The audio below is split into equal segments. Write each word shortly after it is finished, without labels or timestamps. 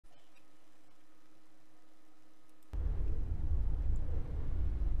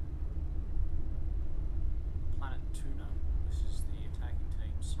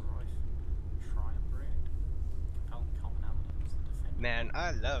Man, I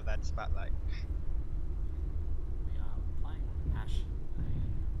love that spotlight. We are playing on Alshain, the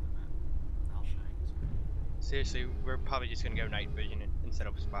map. Alshain, sorry. Seriously, we're probably just gonna go night vision and set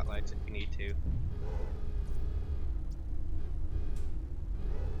up spotlights if we need to.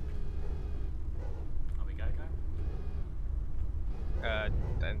 Are we go?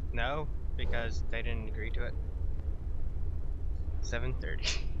 No, because they didn't agree to it.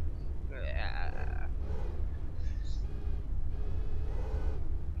 7:30. Yeah.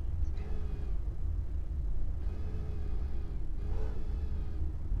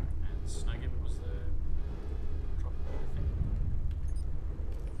 And Snowgibbon was the drop leader thing.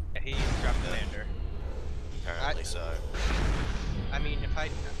 Yeah, he's drop commander. Apparently so. I mean,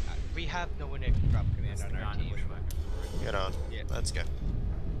 if we have no one to drop command That's on the guy our in the team. bushwhacker. Get on. Yeah. Let's go.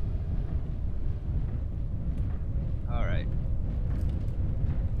 Alright.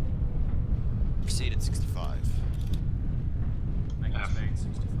 Proceed at 65. Make us speed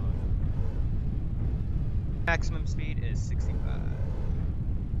 65. Maximum speed is 65.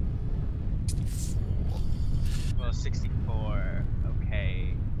 64. Well, 64.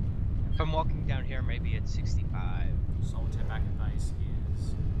 Okay. If I'm walking down here, maybe it's 65. Solitaire back at base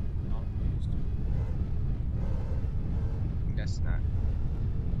is not used. Guess not.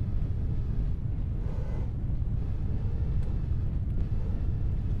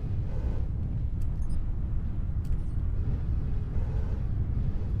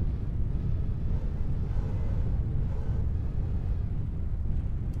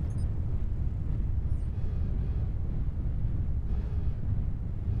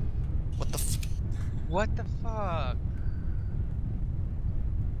 What the f- What the fuck?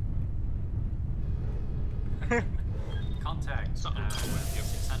 Contact.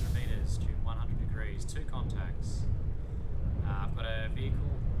 600 meters to 100 degrees. 2 contacts. I've got a vehicle.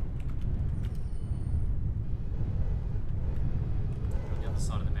 On the other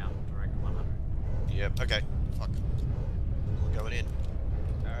side of the mountain, direct 100. Yep, okay. Fuck. We're going in.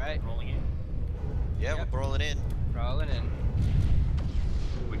 Alright. Rolling in. Yeah, Yep. we're rolling in. Rolling in.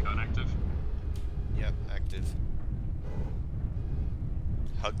 We got active. Yep, active.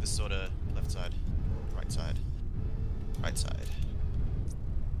 Hug the sort of left side. Right side. Right side.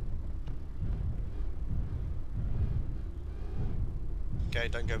 Okay,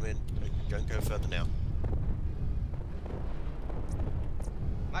 don't go in. Don't go further now.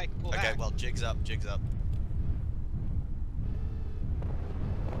 Mike, pull Okay, back. well, jigs up, jigs up.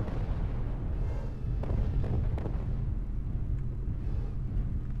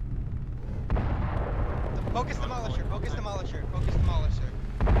 Focus demolisher, focus demolisher, focus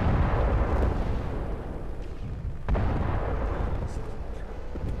demolisher.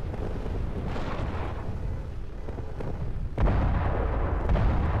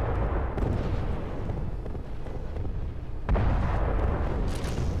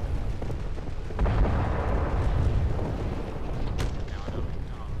 Now I know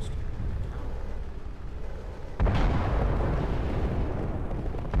I'm scared.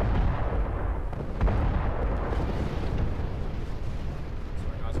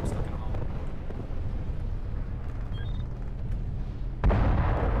 Sorry guys, I'm stuck in a hole.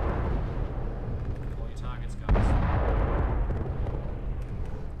 Call your targets, guys.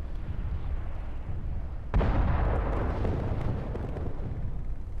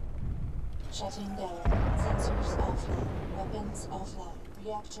 Shutting down. Sensors offline. Weapons offline.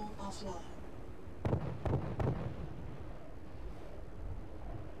 Reactor offline.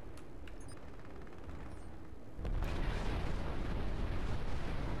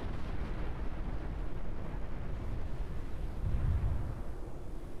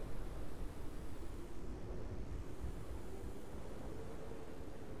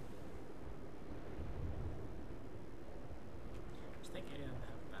 I was thinking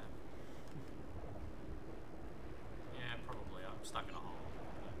yeah, probably. I'm stuck in a hole.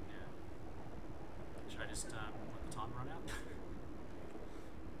 But, yeah. Should I just let the time run out?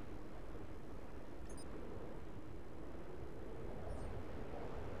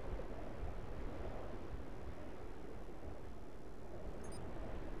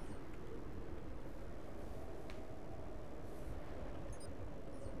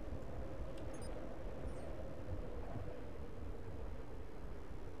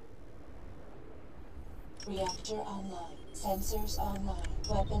 Reactor online. Sensors online.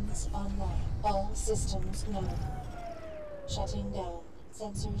 Weapons online. All systems known. Shutting down.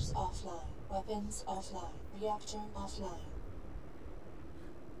 Sensors offline. Weapons offline. Reactor offline.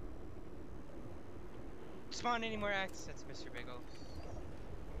 Spawn any more accents, Mr. Biggle.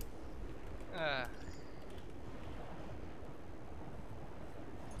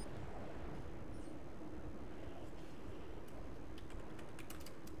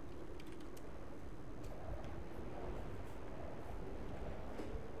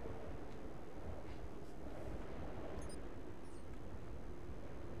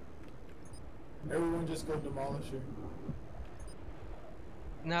 Everyone just go demolish her.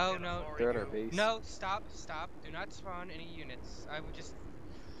 No, no. They're at our base. No, stop, stop. Do not spawn any units. I would just...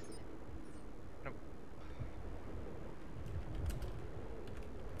 No.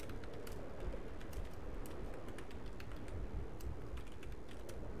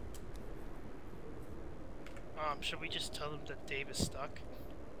 Should we just tell them that Dave is stuck?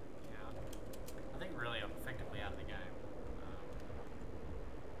 Yeah. I think really I'm effectively out of the game.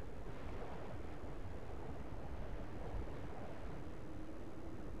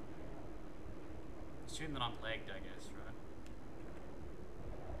 Assume that I'm legged, I guess, right?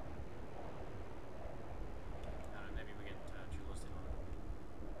 I don't know, maybe we get dualistic on it.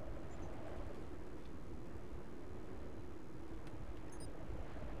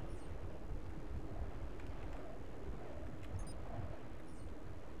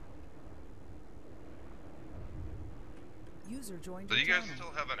 User joined So your you guys channel.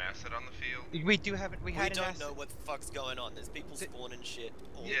 still have an asset on the field? We do have it. We had don't an know what the fuck's going on. There's people spawning shit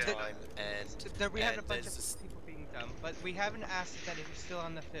all Yeah. the time, and we had a bunch there's of just- people being dumb, but we have an asset that is still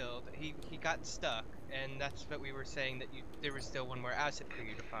on the field. He got stuck, and that's what we were saying, that there was still one more asset for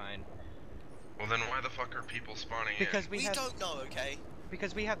you to find. Well then why the fuck are people spawning Because in? we have, don't know, okay?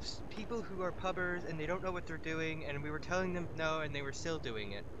 Because we have people who are pubbers and they don't know what they're doing, and we were telling them no, and they were still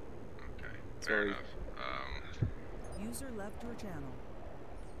doing it. Okay, fair enough. User left your channel.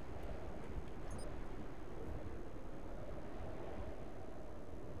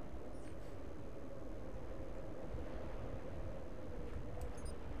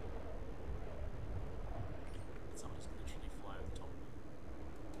 Someone just literally fly over the top of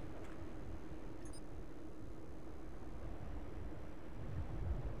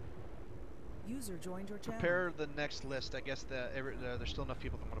me. User joined your channel. Prepare the next list. I guess there's still enough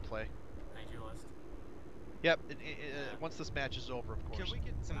people that want to play. Hey, duelist. Yep. Once this match is over, of course. Can we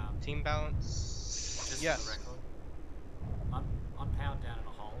get some team balance? Just Yes. for the record, I'm powered down in a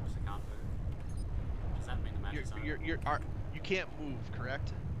hole because I can't move. Does that mean the match is over? You can't move,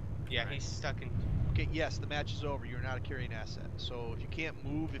 correct? Yeah, he's stuck in. Okay, yes, the match is over. You're not a carrying asset. So if you can't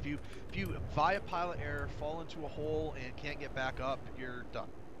move, if you via pilot error fall into a hole and can't get back up, you're done.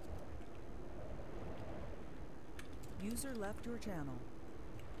 User left your channel.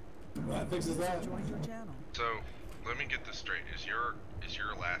 That fixes that. User joined your channel. So let me get this straight. Is your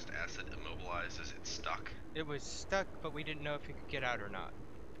last asset immobilized? Is it stuck? It was stuck, but we didn't know if he could get out or not,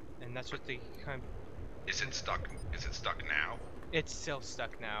 and that's what the kind. Is it stuck? Is it stuck now? It's still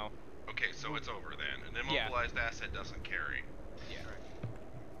stuck now. Okay, so it's over then. An immobilized asset doesn't carry. Yeah.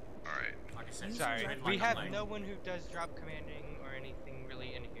 Alright. Like I said, Sorry, treat it we like have I'm late. no one who does drop commanding or anything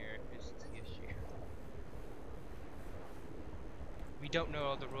really in here. Is the issue. We don't know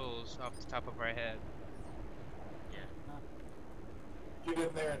all the rules off the top of our head. Yeah. Get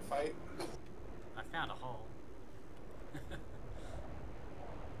in there and fight. I found a hole.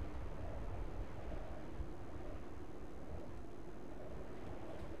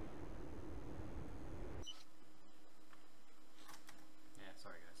 Yeah,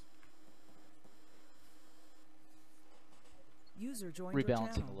 sorry guys. User joined your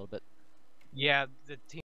Rebalancing channel. a little bit. Yeah, the team.